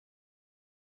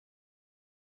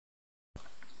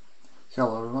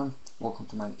Hello everyone, welcome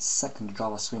to my second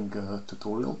Java Swing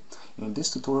tutorial. In this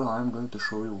tutorial I'm going to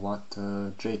show you what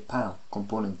JPanel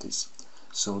component is.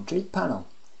 So JPanel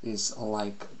is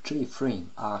like JFrame,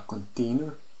 a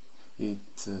container.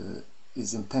 It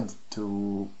is intended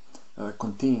to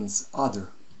contains other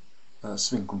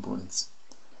Swing components.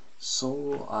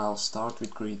 So I'll start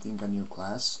with creating a new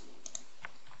class.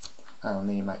 I'll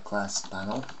name my class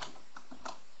panel.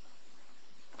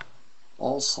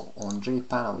 Also on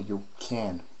JPanel you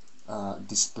can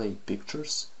display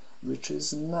pictures, which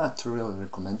is not really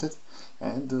recommended,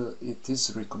 and it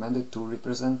is recommended to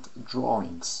represent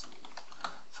drawings.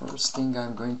 First thing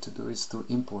I'm going to do is to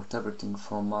import everything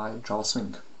from my Java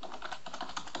Swing.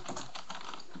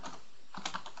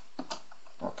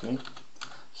 Okay,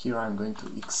 here I'm going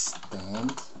to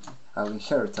extend, I'll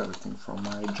inherit everything from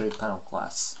my JPanel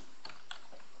class,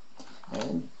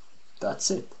 and that's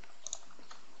it.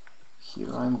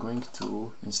 Here I'm going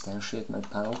to instantiate my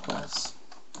panel class.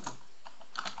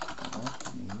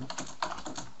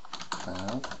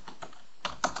 Panel.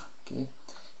 Okay,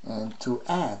 and to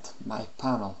add my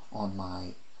panel on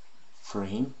my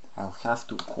frame, I'll have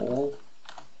to call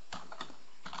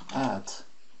add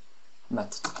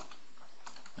method,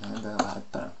 and I'll add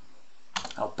panel.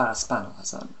 I'll pass panel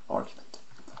as an argument.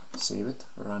 Save it,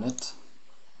 run it.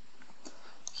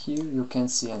 Here you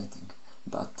can't see anything,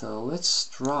 but let's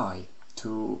try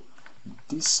to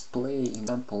display, in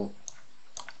example,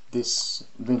 this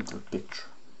winter picture.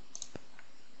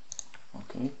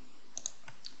 Okay,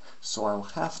 so I'll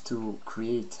have to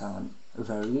create a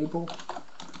variable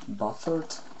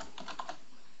buffered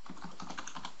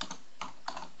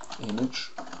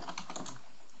image.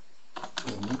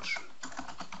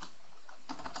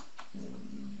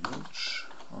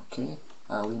 Okay,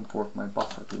 I'll import my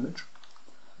buffered image.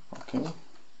 Okay,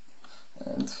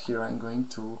 and here I'm going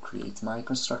to create my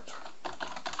constructor.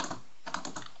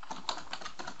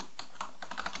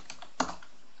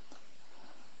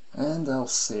 And I'll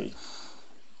say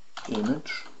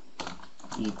image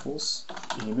equals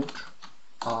image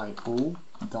io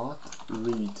dot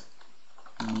read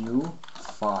new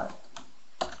file.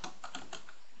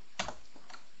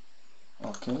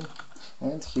 Okay,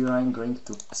 and here I'm going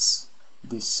to pass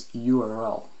this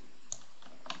URL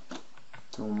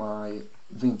to my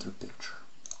winter picture.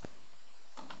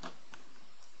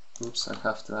 Oops, I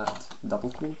have to add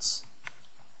double quotes,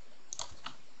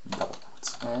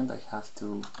 and I have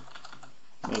to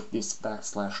make this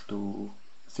backslash to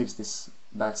fix this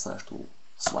backslash to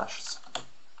slashes.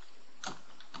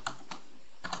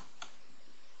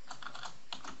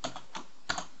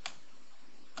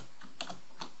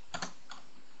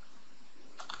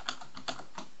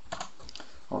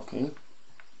 Okay,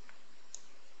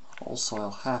 also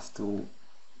I'll have to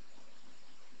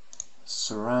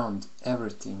surround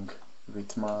everything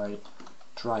with my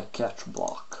try catch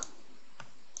block,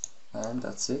 and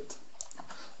that's it.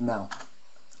 Now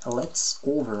let's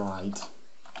override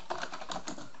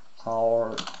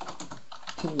our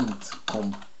paint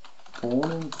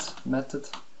component method.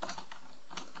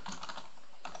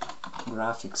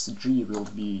 Graphics G will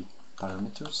be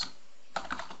parameters.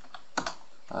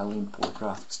 I'll import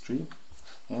graphics tree,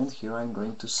 and here I'm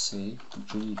going to say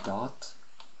g dot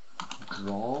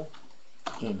draw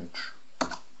image,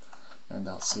 and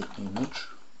I'll say image.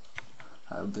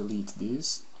 I'll delete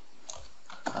this.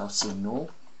 I'll say null,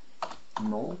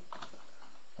 null,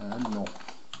 and null.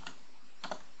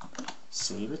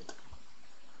 Save it.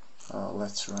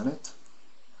 Let's run it.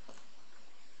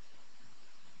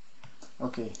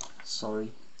 Okay,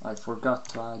 sorry, I forgot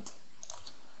to add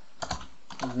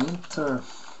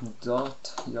winter.jpg.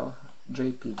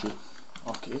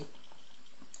 Okay,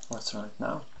 let's run it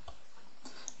now.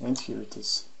 And here it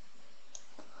is.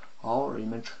 Our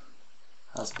image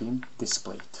has been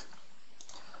displayed.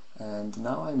 And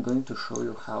now I'm going to show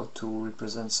you how to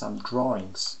represent some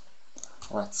drawings.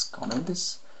 Let's comment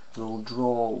this. We'll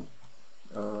draw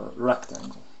a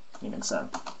rectangle in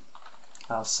example.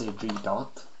 I'll say g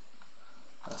dot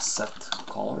set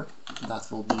color.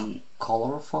 That will be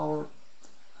color of our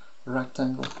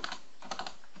rectangle,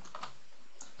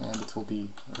 and it will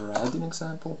be red in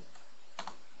example.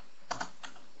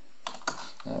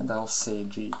 And I'll say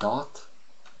g dot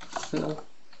fill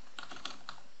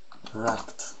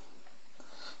rect,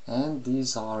 and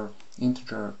these are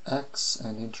integer x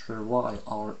and integer y,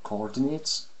 our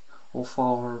coordinates of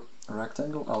our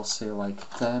rectangle. I'll say like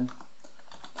 10,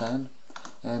 10,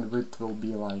 and width will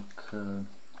be like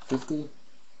 50,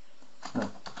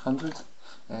 no, 100,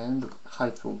 and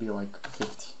height will be like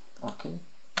 50. Okay,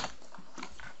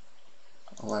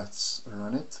 let's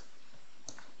run it,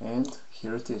 and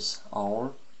here it is,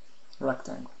 our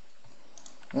rectangle.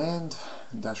 And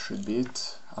that should be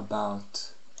it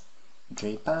about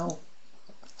JPanel.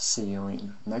 See you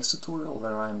in next tutorial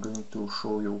where I'm going to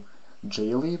show you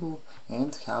JLabel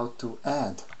and how to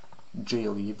add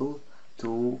JLabel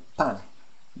to panel.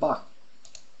 Bye!